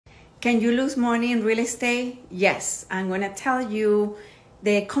Can you lose money in real estate? Yes, I'm going to tell you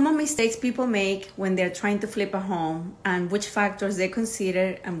the common mistakes people make when they're trying to flip a home and which factors they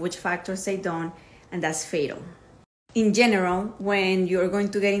consider and which factors they don't, and that's fatal. In general, when you're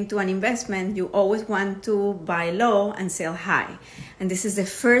going to get into an investment, you always want to buy low and sell high. And this is the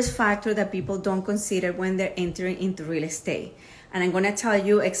first factor that people don't consider when they're entering into real estate. And I'm going to tell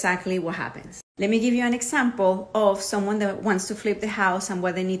you exactly what happens. Let me give you an example of someone that wants to flip the house and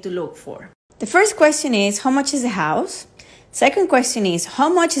what they need to look for. The first question is, how much is the house? Second question is,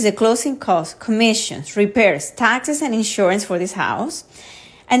 how much is the closing cost, commissions, repairs, taxes, and insurance for this house?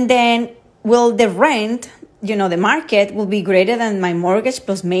 And then, will the rent, the market will be greater than my mortgage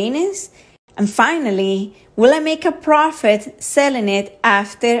plus maintenance? And finally, will I make a profit selling it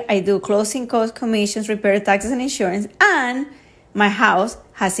after I do closing costs, commissions, repair, taxes, and insurance, and my house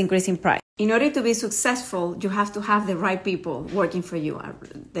has increased in price? In order to be successful, you have to have the right people working for you.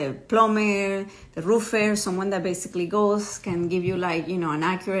 The plumber, the roofer, someone that basically can give you an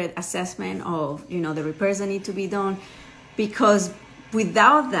accurate assessment of, the repairs that need to be done. Because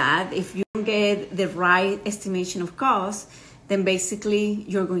without that, if you don't get the right estimation of cost, then basically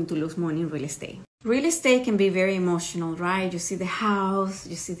you're going to lose money in real estate. Real estate can be very emotional, right? You see the house,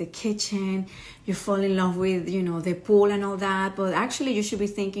 you see the kitchen, you fall in love with, the pool and all that. But actually you should be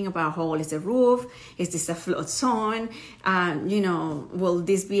thinking about how old is the roof? Is this a flood zone? Will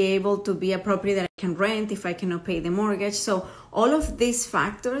this be able to be a property that I can rent if I cannot pay the mortgage? So all of these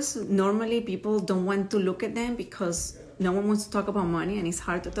factors, normally people don't want to look at them because no one wants to talk about money and it's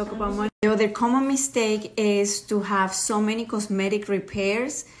hard to talk about money. The other common mistake is to have so many cosmetic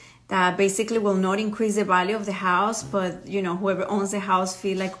repairs that basically will not increase the value of the house, but whoever owns the house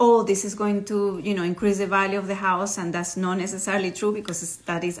feel like, oh, this is going to increase the value of the house, and that's not necessarily true because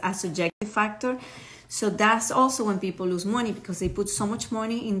that is a subjective factor. So that's also when people lose money, because they put so much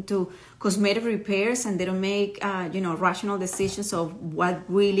money into cosmetic repairs and they don't make rational decisions of what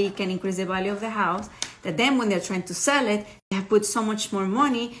really can increase the value of the house, that then when they're trying to sell it, they have put so much more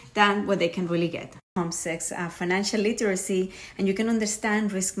money than what they can really get. Home sex, financial literacy, and you can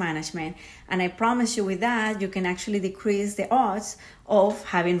understand risk management. And I promise you with that, you can actually decrease the odds of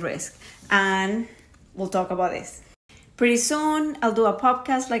having risk. And we'll talk about this. Pretty soon, I'll do a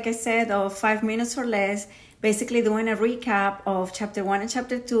podcast, like I said, of 5 minutes or less, basically doing a recap of chapter 1 and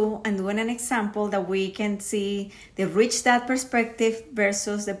chapter 2 and doing an example that we can see the rich dad perspective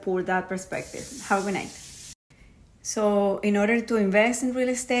versus the poor dad perspective. Have a good night. So in order to invest in real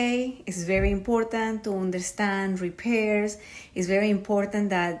estate, it's very important to understand repairs. It's very important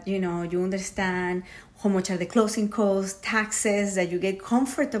that, you understand how much are the closing costs, taxes, that you get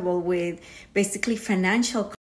comfortable with basically financial